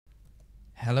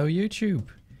Hello YouTube,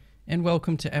 and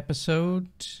welcome to episode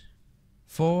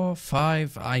 4,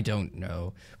 5, I don't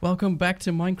know. Welcome back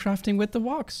to Minecrafting with the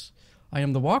W0x. I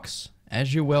am the W0x,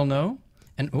 as you well know,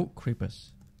 and oh,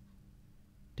 creepers.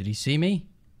 Did he see me?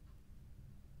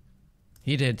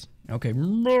 He did. Okay.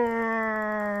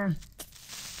 No,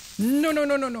 no, no,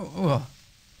 no, no. Oh.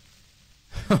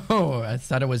 Oh, I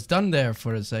thought it was done there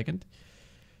for a second.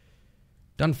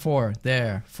 Done for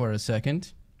there for a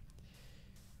second.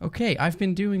 Okay, I've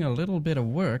been doing a little bit of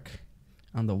work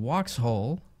on the W0x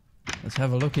hole. Let's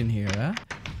have a look in here, huh?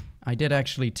 I did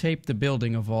actually tape the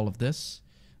building of all of this,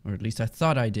 or at least I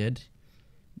thought I did,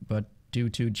 but due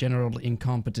to general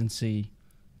incompetency,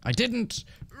 I didn't.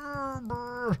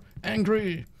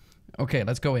 Angry. Okay,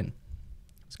 let's go in.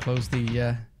 Let's close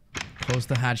the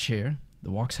hatch here, the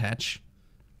W0x hatch,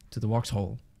 to the W0x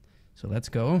hole. So let's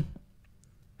go.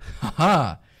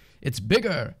 Haha! It's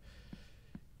bigger.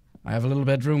 I have a little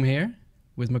bedroom here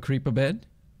with my creeper bed.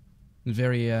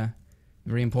 Very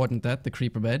important that, the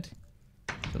creeper bed.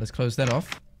 So let's close that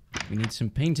off. We need some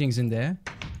paintings in there,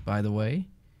 by the way.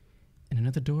 And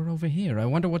another door over here. I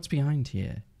wonder what's behind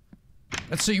here.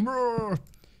 Let's see. Oh,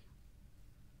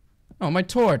 my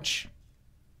torch.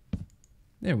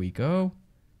 There we go.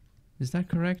 Is that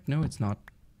correct? No, it's not.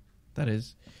 That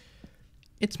is.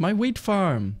 It's my wheat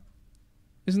farm.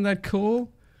 Isn't that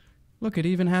cool? Look, it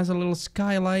even has a little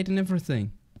skylight and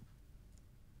everything.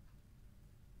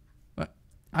 But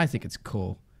I think it's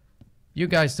cool. You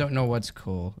guys don't know what's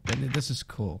cool. This is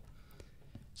cool.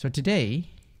 So today,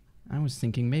 I was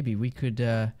thinking maybe we could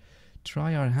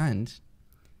try our hand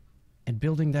at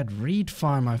building that reed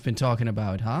farm I've been talking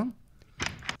about, huh?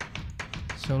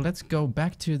 So let's go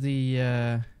back to the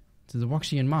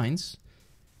W0xian mines,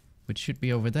 which should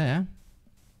be over there.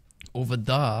 Over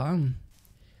there.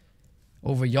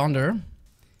 Over yonder.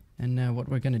 And what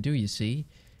we're going to do, you see,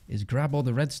 is grab all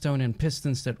the redstone and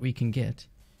pistons that we can get.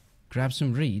 Grab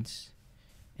some reeds.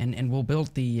 And we'll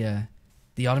build the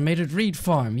automated reed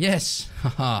farm. Yes!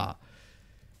 Haha!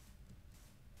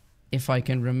 If I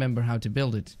can remember how to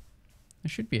build it. I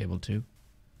should be able to.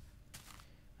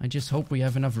 I just hope we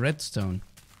have enough redstone.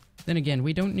 Then again,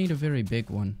 we don't need a very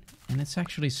big one. And it's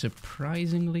actually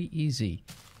surprisingly easy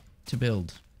to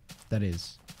build. That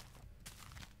is.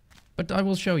 But I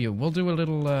will show you. We'll do a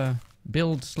little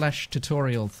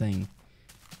build/tutorial thing.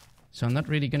 So I'm not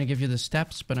really going to give you the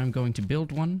steps, but I'm going to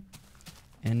build one.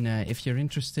 And if you're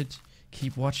interested,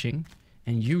 keep watching.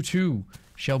 And you too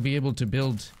shall be able to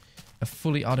build a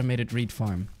fully automated reed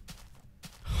farm.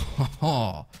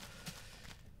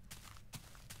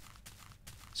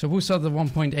 So who saw the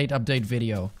 1.8 update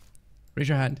video? Raise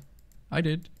your hand. I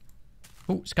did.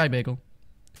 Oh, Sky Bagel.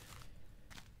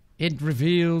 It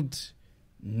revealed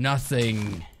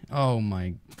nothing. Oh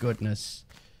my goodness.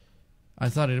 I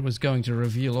thought it was going to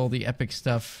reveal all the epic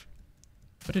stuff,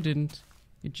 but it didn't.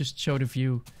 It just showed a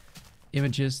few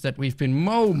images that we've been...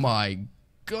 Oh my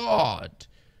god!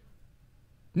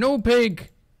 No pig!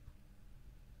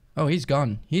 Oh, he's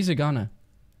gone. He's a goner.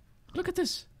 Look at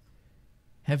this.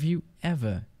 Have you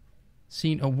ever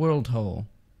seen a world hole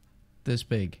this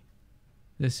big?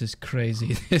 This is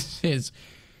crazy. This is...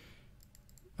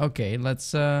 Okay,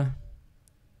 let's,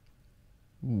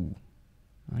 Ooh.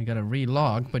 I gotta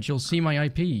relog, but you'll see my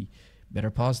IP.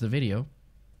 Better pause the video.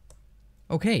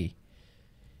 Okay.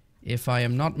 If I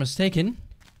am not mistaken,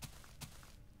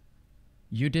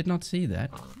 you did not see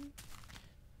that.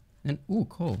 And, ooh,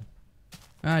 coal.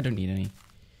 I don't need any.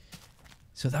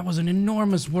 So that was an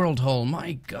enormous world hole.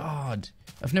 My god.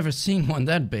 I've never seen one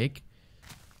that big.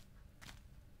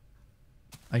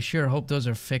 I sure hope those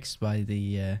are fixed by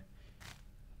the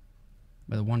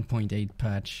 1.8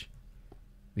 patch.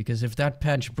 Because if that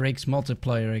patch breaks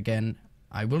multiplayer again,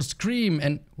 I will scream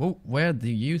and... Whoa, where do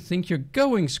you think you're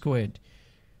going, squid?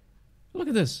 Look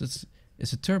at this.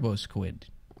 It's a turbo squid.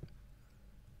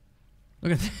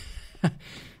 Look at that.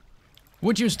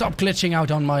 Would you stop glitching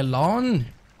out on my lawn?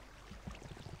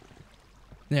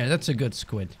 There, that's a good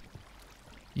squid.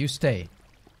 You stay.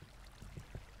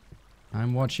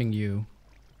 I'm watching you.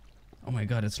 Oh my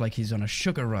god, it's like he's on a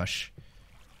sugar rush.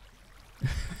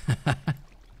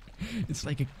 It's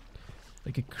like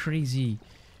a crazy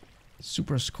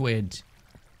super squid.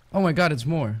 Oh my god, it's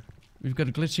more. We've got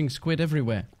a glitching squid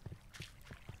everywhere.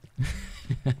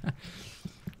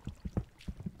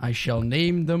 I shall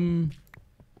name them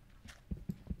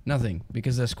nothing,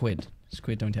 because they're squid.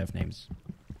 Squid don't have names.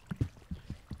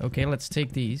 Okay, let's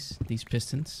take these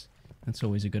pistons. That's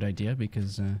always a good idea,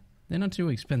 because they're not too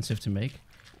expensive to make.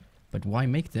 But why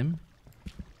make them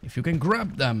if you can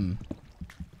grab them?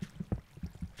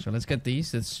 So let's get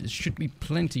these. There should be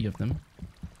plenty of them.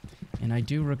 And I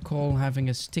do recall having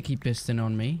a sticky piston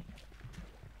on me.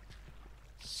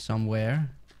 Somewhere.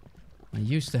 I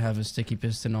used to have a sticky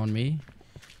piston on me.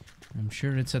 I'm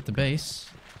sure it's at the base.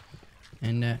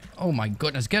 And, oh my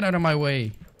goodness, get out of my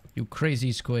way, you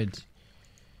crazy squid.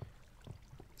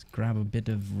 Let's grab a bit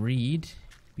of reed,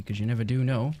 because you never do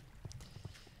know.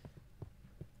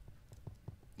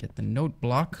 Get the note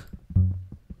block.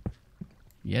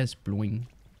 Yes, blowing.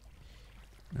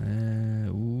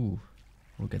 Ooh.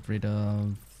 We'll get rid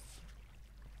of...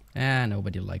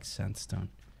 nobody likes sandstone.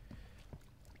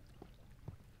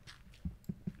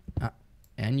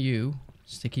 And you,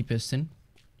 sticky piston.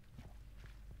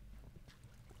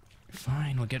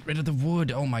 Fine, we'll get rid of the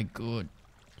wood. Oh my god.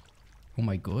 Oh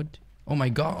my god. Oh my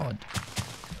god.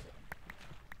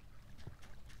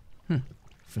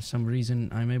 For some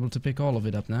reason, I'm able to pick all of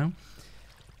it up now.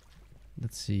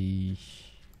 Let's see.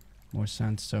 More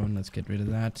sandstone. Let's get rid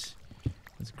of that.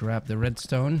 Let's grab the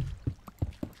redstone.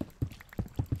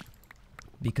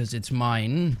 Because it's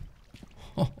mine.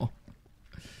 Oh,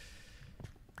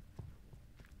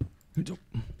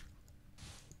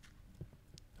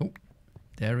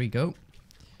 there we go.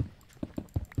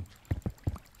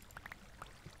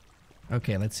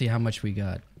 Okay, let's see how much we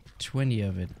got. 20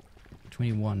 of it.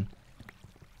 21.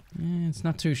 It's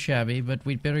not too shabby, but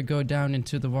we'd better go down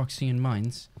into the Woxian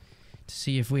mines to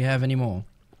see if we have any more.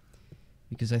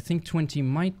 Because I think 20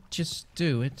 might just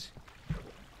do it,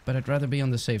 but I'd rather be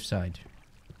on the safe side.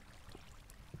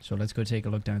 So let's go take a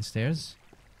look downstairs.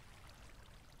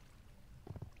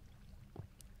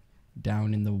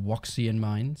 Down in the Woxian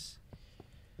mines.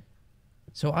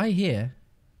 So I hear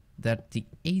that the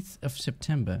 8th of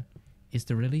September is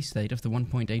the release date of the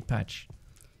 1.8 patch.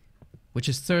 Which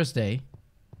is Thursday.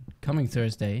 Coming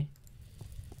Thursday.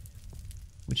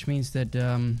 Which means that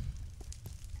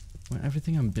well,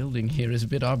 everything I'm building here is a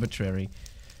bit arbitrary.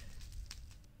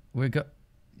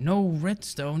 No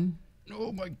redstone.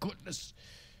 Oh my goodness.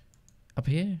 Up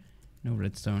here? No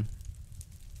redstone.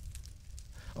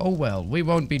 Oh well, we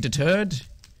won't be deterred.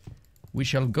 We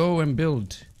shall go and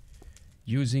build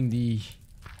using the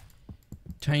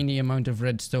tiny amount of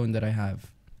redstone that I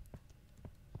have.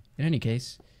 In any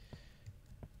case,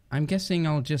 I'm guessing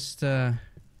I'll just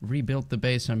rebuild the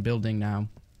base I'm building now.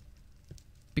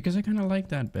 Because I kind of like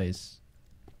that base.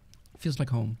 Feels like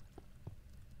home.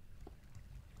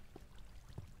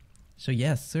 So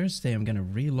yeah, Thursday I'm gonna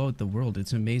reload the world.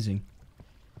 It's amazing.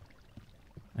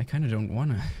 I kind of don't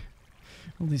wanna.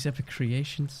 All these epic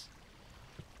creations.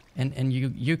 And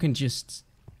you can just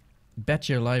bet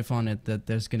your life on it that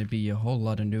there's gonna be a whole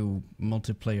lot of new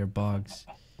multiplayer bugs.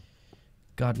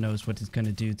 God knows what it's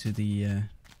gonna do to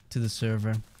the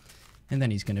server. And then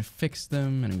he's gonna fix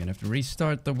them, and I'm gonna have to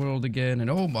restart the world again, and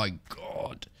oh my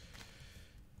god!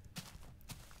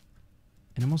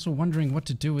 And I'm also wondering what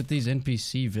to do with these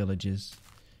NPC villages.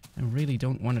 I really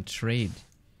don't want to trade.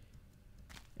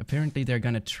 Apparently they're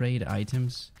gonna trade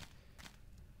items.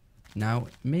 Now,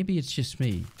 maybe it's just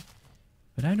me,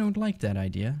 but I don't like that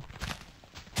idea.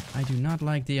 I do not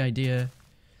like the idea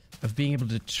of being able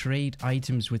to trade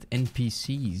items with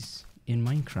NPCs in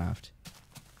Minecraft.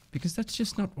 Because that's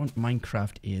just not what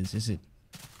Minecraft is it?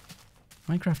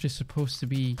 Minecraft is supposed to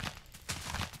be...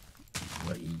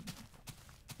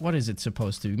 What is it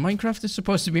supposed to be? Minecraft is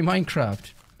supposed to be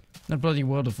Minecraft. Not bloody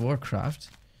World of Warcraft.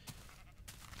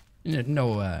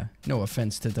 No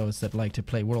offense to those that like to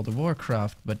play World of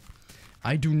Warcraft, but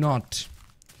I do not.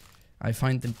 I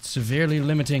find it severely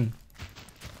limiting.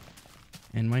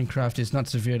 And Minecraft is not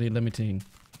severely limiting.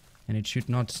 And it should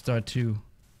not start to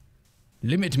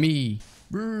limit me.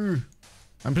 Brr.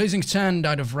 I'm placing sand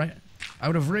out of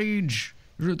rage.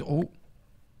 Oh.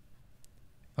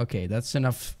 Okay, that's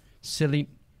enough silly...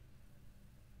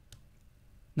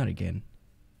 Not again.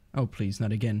 Oh, please,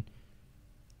 not again.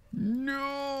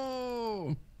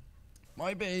 No!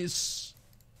 My base.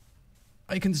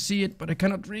 I can see it, but I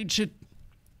cannot reach it.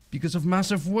 Because of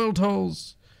massive world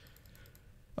holes.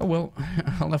 Oh well,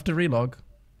 I'll have to relog.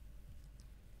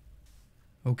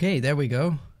 Okay, there we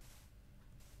go.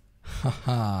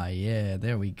 Haha, yeah,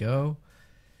 there we go.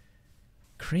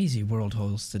 Crazy world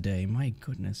holes today, my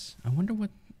goodness. I wonder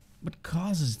what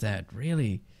causes that,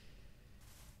 really.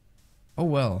 Oh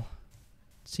well.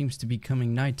 Seems to be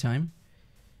coming nighttime.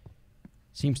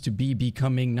 Seems to be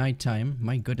becoming nighttime.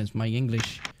 My goodness, my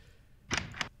English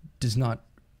does not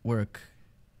work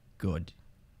good.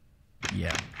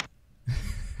 Yeah.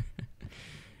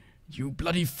 You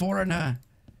bloody foreigner!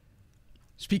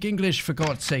 Speak English, for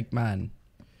God's sake, man.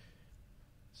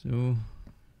 So,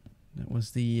 that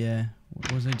was the,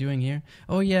 what was I doing here?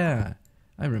 Oh yeah,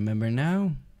 I remember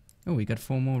now. Oh, we got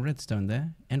 4 more redstone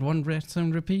there. And 1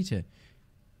 redstone repeater.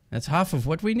 That's half of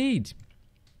what we need.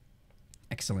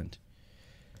 Excellent.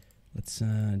 Let's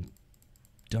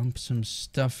dump some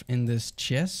stuff in this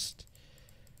chest.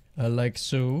 Like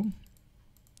so.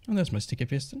 Oh, there's my sticky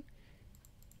piston.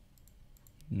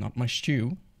 Not my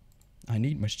stew. I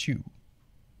need my stew.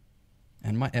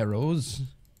 And my arrows.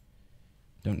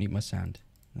 Don't need my sand.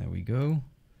 There we go.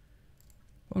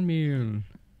 Bone meal.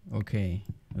 Okay.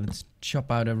 Let's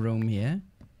chop out a room here.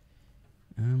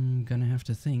 I'm gonna have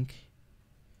to think.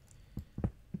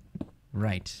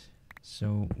 Right.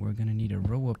 So we're gonna need a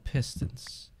row of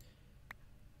pistons.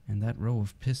 And that row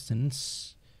of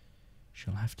pistons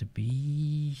shall have to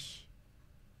be...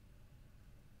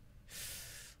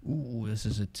 Ooh, this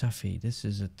is a toughie. This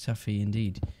is a toughie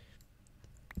indeed.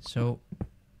 So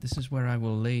this is where I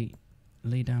will lay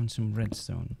down some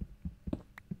redstone.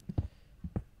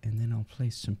 And then I'll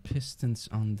place some pistons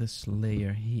on this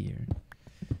layer here.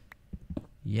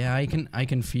 Yeah, I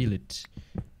can feel it.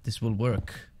 This will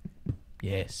work.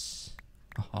 Yes.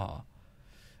 Aha.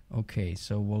 Okay,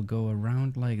 so we'll go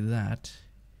around like that.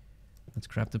 Let's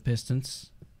grab the pistons.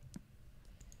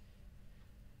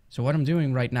 So what I'm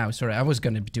doing right now, sorry, I was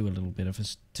going to do a little bit of a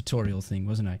tutorial thing,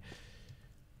 wasn't I?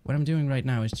 What I'm doing right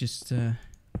now is just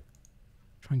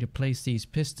trying to place these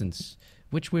pistons,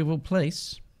 which we will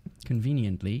place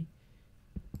conveniently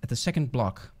at the second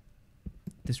block.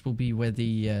 This will be where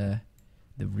the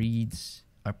reeds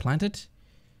are planted,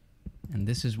 and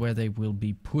this is where they will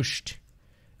be pushed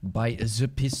by the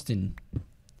piston.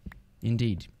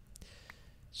 Indeed.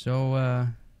 So,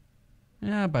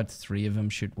 yeah, about 3 of them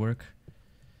should work.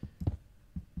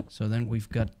 So then we've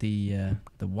got the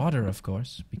water, of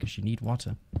course, because you need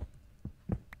water.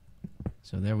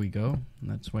 So there we go.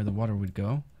 That's where the water would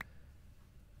go.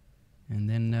 And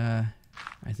then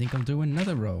I think I'll do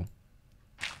another row.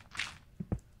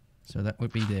 So that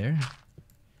would be there.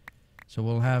 So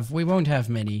we won't have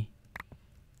many,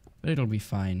 but it'll be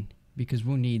fine because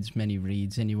who needs many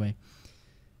reeds anyway?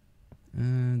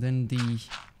 Then the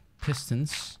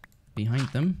pistons behind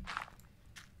them,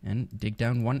 and dig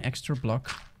down 1 extra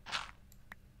block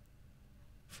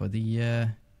for the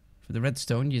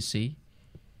redstone. You see,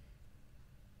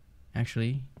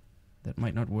 actually, that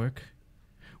might not work.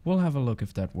 We'll have a look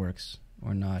if that works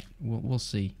or not. We'll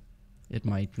see. It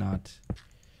might not.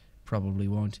 Probably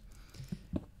won't.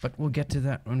 But we'll get to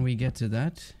that when we get to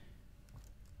that.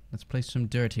 Let's place some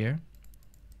dirt here,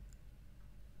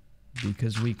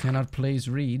 because we cannot place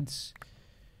reeds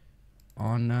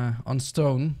on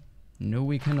stone. No,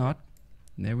 we cannot.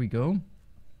 There we go.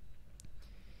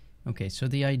 Okay, so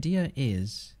the idea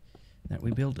is that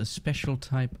we build a special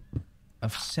type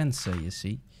of sensor, you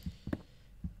see.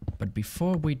 But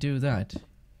before we do that,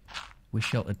 we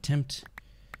shall attempt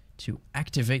to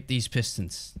activate these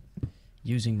pistons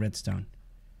using redstone.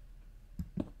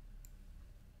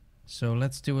 So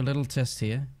let's do a little test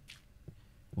here.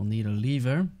 We'll need a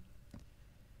lever.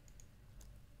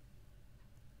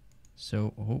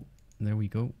 So, oh, there we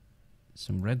go.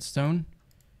 Some redstone.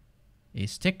 A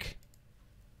stick.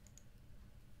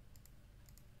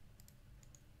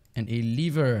 And a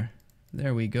lever.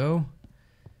 There we go.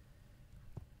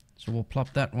 So we'll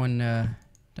plop that one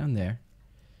down there.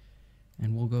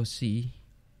 And we'll go see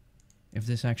if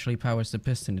this actually powers the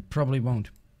piston. It probably won't.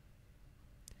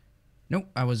 Nope,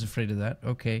 I was afraid of that.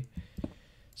 Okay.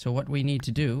 So what we need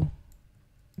to do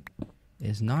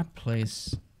is not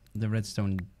place the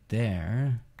redstone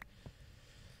there.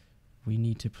 We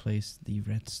need to place the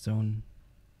redstone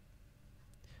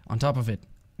on top of it.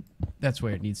 That's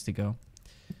where it needs to go.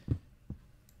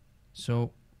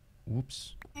 So,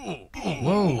 whoops. Whoa,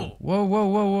 whoa, whoa, whoa,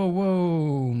 whoa,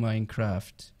 whoa,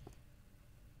 Minecraft.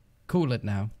 Cool it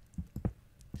now.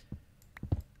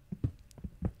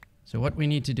 So what we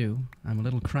need to do, I'm a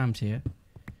little cramped here,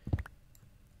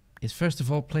 is first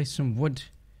of all place some wood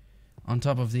on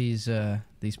top of these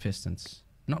pistons.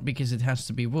 Not because it has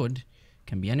to be wood,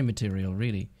 can be any material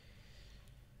really,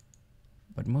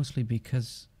 but mostly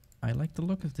because I like the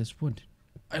look of this wood.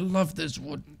 I love this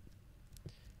wood.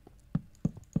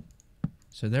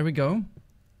 So there we go.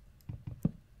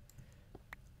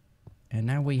 And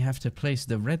now we have to place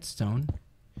the redstone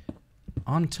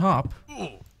on top.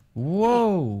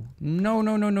 Whoa! No,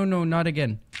 no, no, no, no, not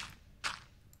again.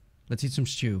 Let's eat some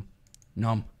stew.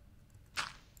 Nom.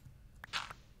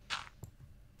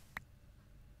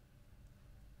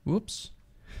 Whoops.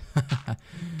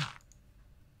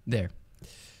 There.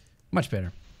 Much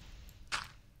better.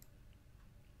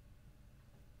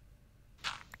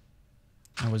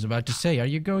 I was about to say, are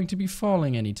you going to be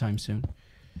falling anytime soon?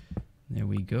 There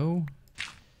we go.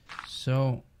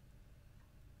 So...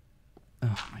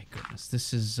 oh my goodness,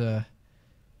 this is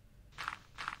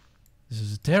This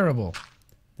is terrible.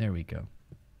 There we go.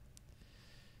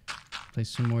 Place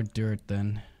some more dirt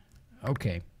then.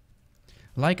 Okay.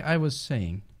 Like I was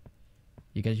saying,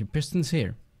 you get your pistons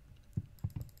here,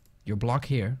 your block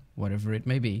here, whatever it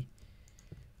may be,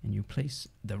 and you place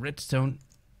the redstone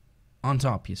on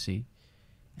top, you see.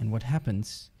 And what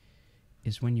happens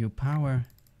is when you power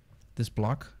this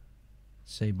block,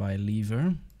 say by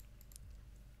lever,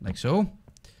 like so,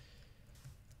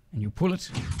 and you pull it,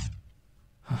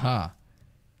 haha,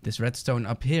 this redstone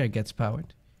up here gets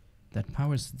powered. That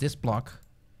powers this block,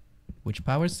 which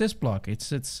powers this block. It's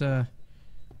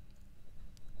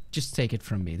just take it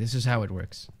from me. This is how it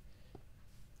works.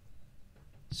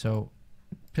 So,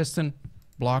 piston,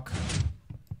 block,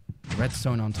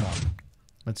 redstone on top.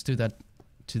 Let's do that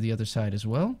to the other side as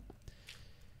well.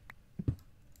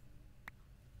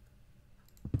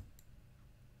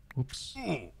 Oops.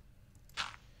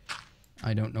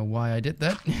 I don't know why I did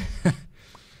that.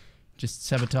 Just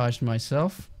sabotaged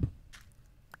myself.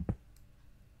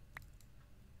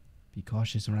 Be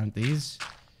cautious around these.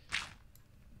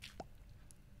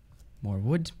 More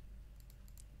wood.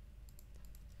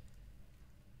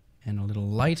 And a little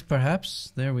light,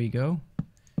 perhaps. There we go.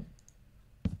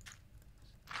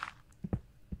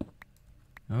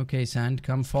 Okay, sand,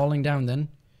 come falling down then.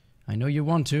 I know you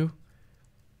want to,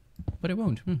 but it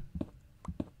won't.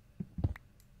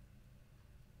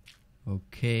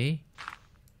 Okay.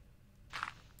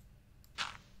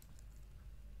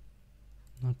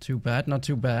 Not too bad, not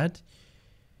too bad.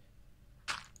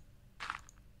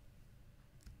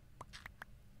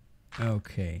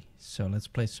 Okay, so let's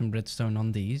place some redstone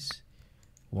on these.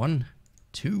 1,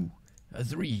 2,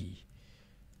 3.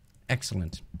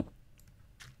 Excellent.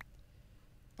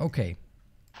 Okay.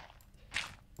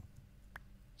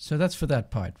 So that's for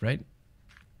that part, right?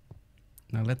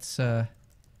 Now let's, for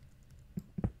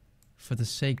the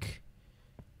sake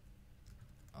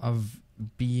of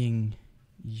being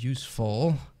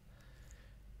useful,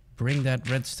 bring that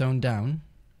redstone down.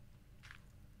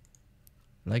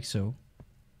 Like so.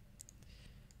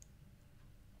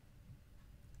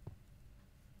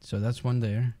 So that's one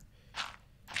there.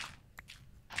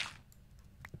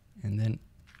 And then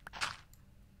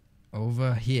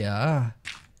over here,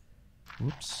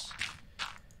 whoops,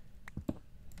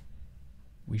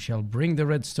 we shall bring the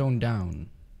redstone down.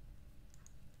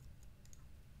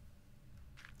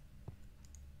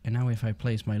 And now if I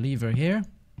place my lever here,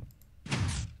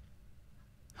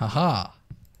 haha.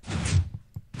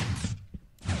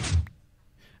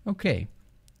 Okay,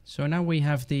 so now we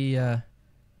have the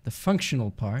functional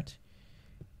part.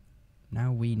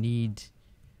 Now we need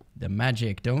the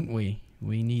magic, don't we?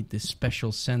 We need this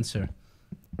special sensor,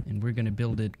 and we're gonna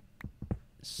build it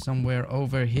somewhere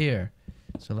over here.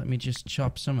 So let me just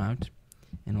chop some out,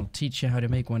 and I'll teach you how to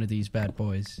make one of these bad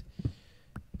boys.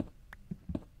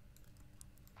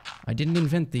 I didn't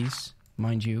invent these,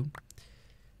 mind you.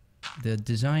 The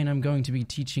design I'm going to be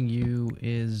teaching you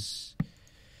is...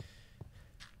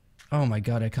 oh my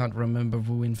god, I can't remember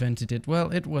who invented it.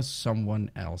 Well, it was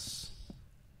someone else.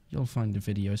 You'll find the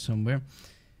video somewhere.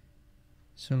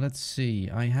 So let's see.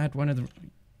 I had one of the...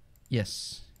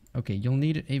 yes. Okay, you'll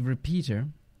need a repeater.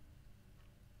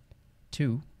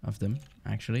 2 of them,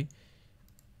 actually.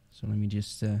 So let me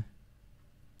just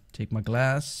take my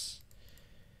glass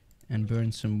and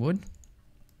burn some wood.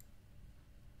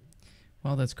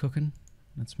 While that's cooking,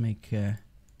 let's make a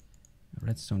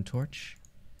redstone torch.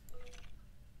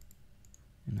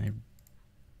 And I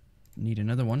need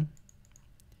another one.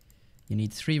 You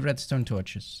need 3 redstone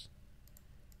torches.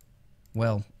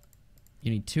 Well,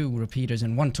 you need 2 repeaters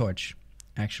and 1 torch.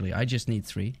 Actually, I just need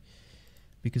 3.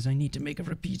 Because I need to make a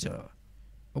repeater.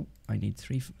 Oh, I need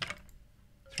 3 for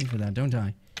that, don't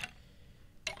I?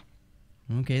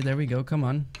 Okay, there we go. Come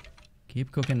on.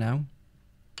 Keep cooking now.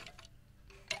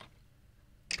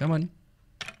 Come on.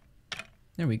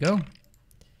 There we go.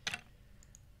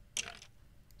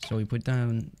 So we put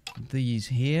down these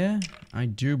here, I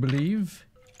do believe.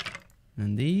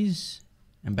 And these.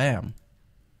 And bam.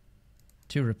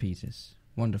 2 repeaters.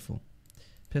 Wonderful.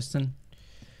 Piston.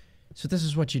 So this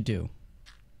is what you do.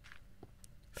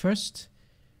 First,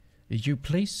 you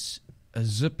place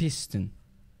the piston.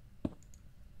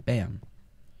 Bam.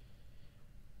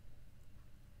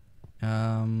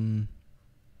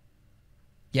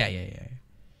 Yeah.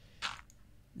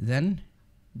 Then,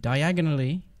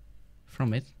 diagonally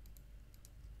from it,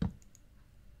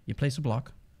 you place a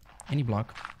block. Any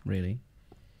block, really.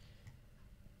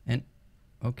 And,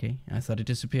 okay, I thought it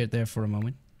disappeared there for a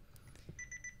moment.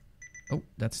 Oh,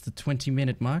 that's the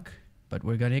 20-minute mark. But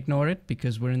we're going to ignore it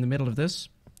because we're in the middle of this.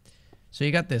 So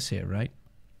you got this here, right?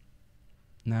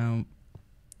 Now,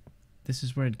 This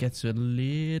is where it gets a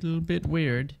little bit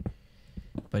weird,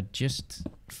 but just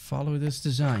follow this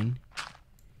design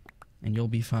and you'll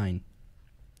be fine.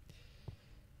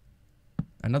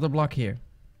 Another block here.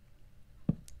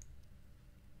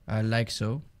 Like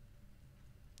so.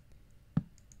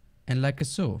 And like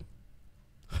so.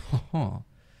 Another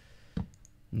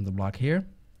block here.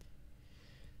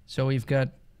 So we've got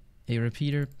a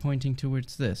repeater pointing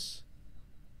towards this.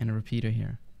 And a repeater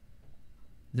here.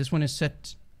 This one is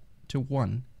set to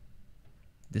 1.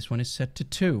 This one is set to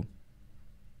 2.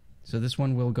 So this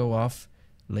one will go off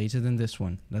later than this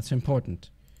one. That's important.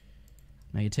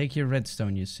 Now you take your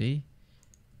redstone, you see,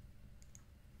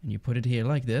 and you put it here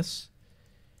like this.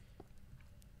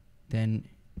 Then...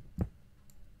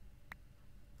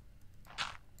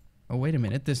 oh, wait a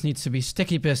minute. This needs to be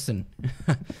sticky piston.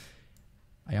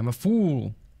 I am a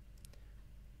fool.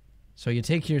 So you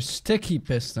take your sticky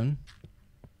piston.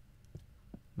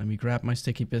 Let me grab my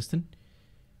sticky piston.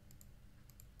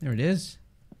 There it is.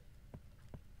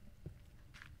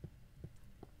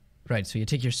 Right, so you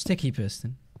take your sticky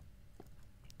piston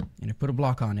and you put a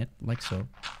block on it, like so.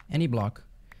 Any block.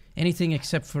 Anything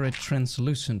except for a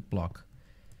translucent block.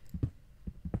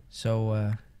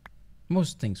 So,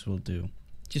 most things will do.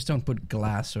 Just don't put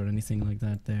glass or anything like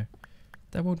that there.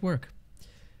 That won't work.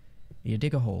 You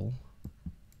dig a hole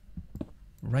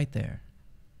right there.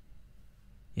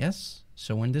 Yes?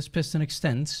 So when this piston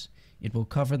extends, it will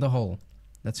cover the hole.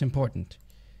 That's important.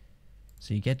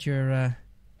 So you get your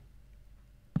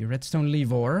redstone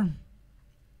lever.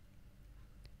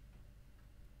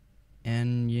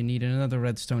 And you need another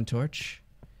redstone torch.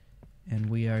 And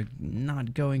we are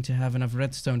not going to have enough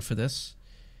redstone for this,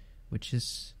 which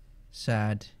is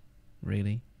sad,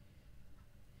 really.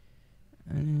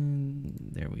 And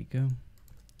there we go.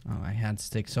 Oh, I had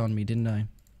sticks on me, didn't I?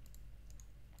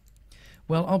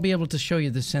 Well, I'll be able to show you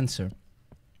the sensor.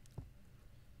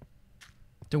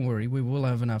 Don't worry, we will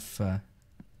have enough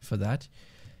for that.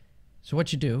 So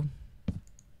what you do,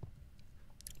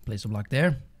 place a block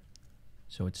there.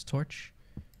 So it's torch,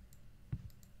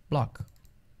 block,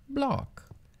 block.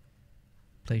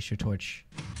 Place your torch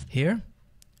here.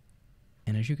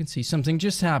 And as you can see, something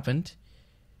just happened.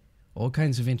 All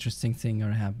kinds of interesting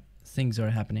things are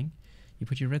happening. You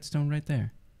put your redstone right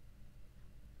there.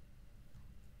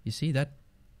 You see that?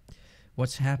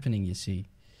 What's happening, you see,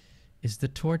 is the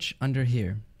torch under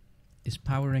here is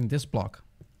powering this block,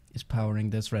 is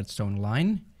powering this redstone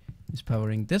line, is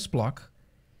powering this block,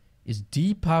 is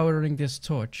depowering this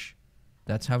torch.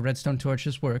 That's how redstone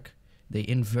torches work. They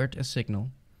invert a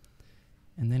signal,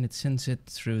 and then it sends it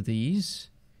through these.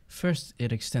 First,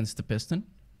 it extends the piston,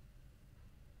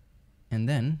 and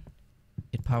then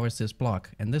it powers this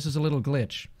block. And this is a little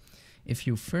glitch. If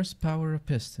you first power a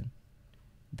piston,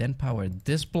 then power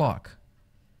this block,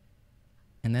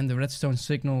 and then the redstone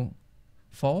signal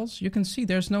falls, you can see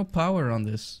there's no power on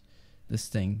this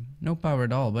thing. No power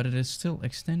at all, but it is still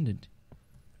extended.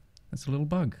 That's a little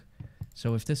bug.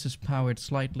 So if this is powered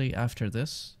slightly after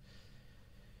this,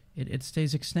 it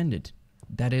stays extended.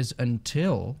 That is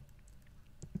until,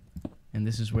 and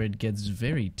this is where it gets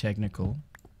very technical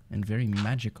and very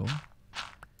magical,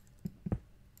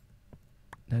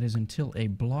 that is until a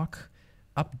block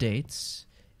updates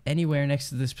anywhere next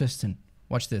to this piston.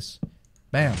 Watch this.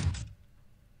 Bam.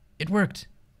 It worked.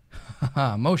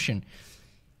 Haha, motion.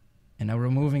 And now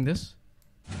removing this.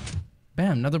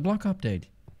 Bam, another block update.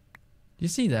 Do you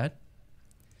see that?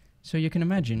 So you can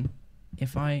imagine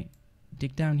if I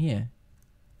dig down here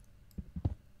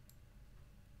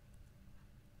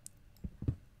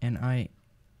and I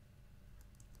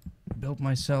built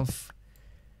myself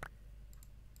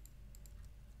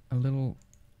a little,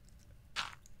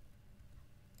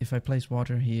 if I place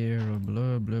water here or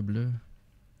blah blah blah,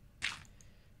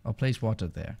 I'll place water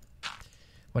there.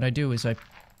 What I do is I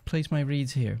place my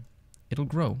reeds here. It'll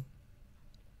grow,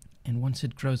 and once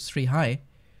it grows 3 high,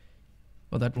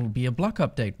 well, that will be a block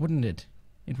update, wouldn't it?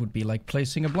 It would be like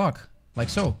placing a block, like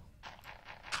so.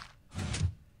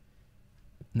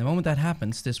 And the moment that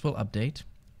happens, this will update,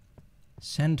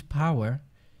 send power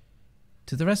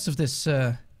to the rest of this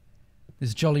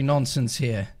this jolly nonsense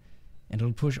here, and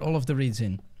it'll push all of the reeds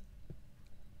in.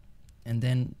 And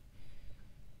then,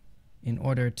 in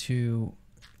order to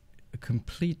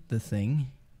complete the thing,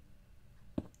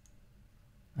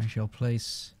 I shall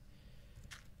place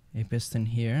a piston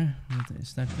here.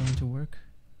 Is that going to work?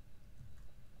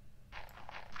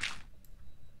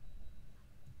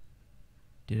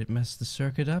 Did it mess the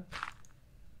circuit up?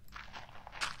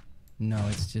 No,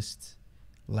 it's just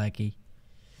laggy.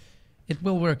 It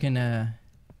will work in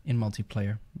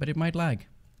multiplayer, but it might lag.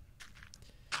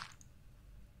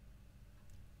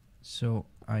 So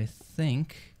I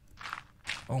think...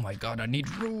 Oh my god, I need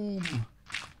room!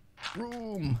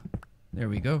 Room! There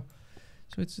we go.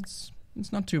 So it's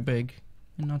not too big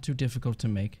and not too difficult to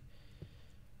make.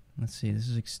 Let's see, this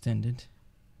is extended.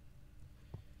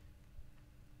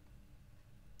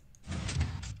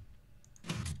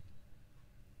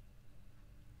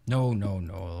 No, no,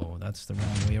 no, that's the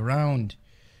wrong way around.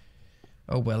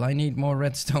 Oh well, I need more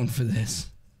redstone for this.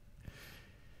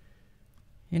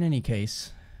 In any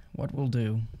case, what we'll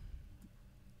do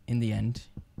in the end,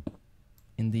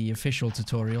 in the official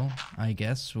tutorial, I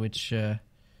guess, which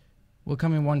will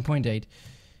come in 1.8,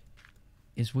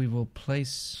 is we will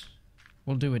place...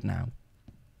 We'll do it now.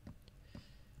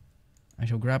 I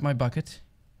shall grab my bucket,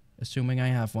 assuming I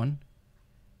have one.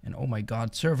 And oh my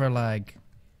god, server lag.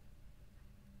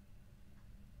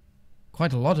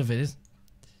 Quite a lot of it is...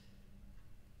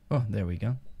 Oh, there we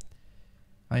go.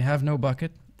 I have no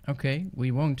bucket. Okay,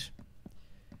 we won't.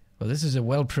 Well, this is a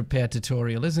well-prepared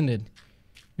tutorial, isn't it?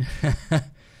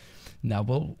 Now,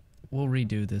 we'll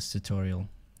redo this tutorial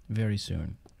very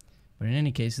soon. But in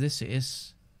any case, this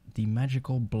is the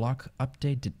magical block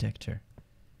update detector.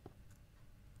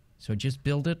 So just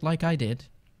build it like I did,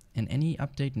 and any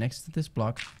update next to this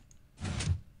block,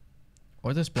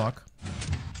 or this block,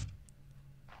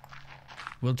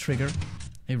 will trigger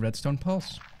a redstone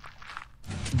pulse.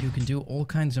 And you can do all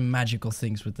kinds of magical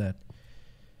things with that.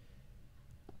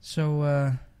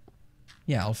 So,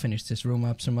 yeah, I'll finish this room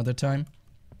up some other time.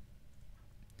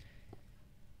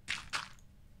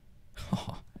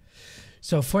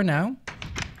 So for now,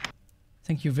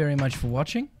 thank you very much for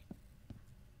watching.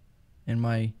 And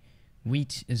my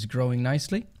wheat is growing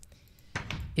nicely.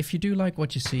 If you do like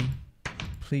what you see,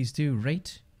 please do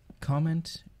rate,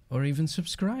 comment, or even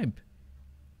subscribe.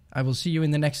 I will see you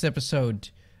in the next episode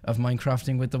of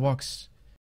Minecrafting with the W0x.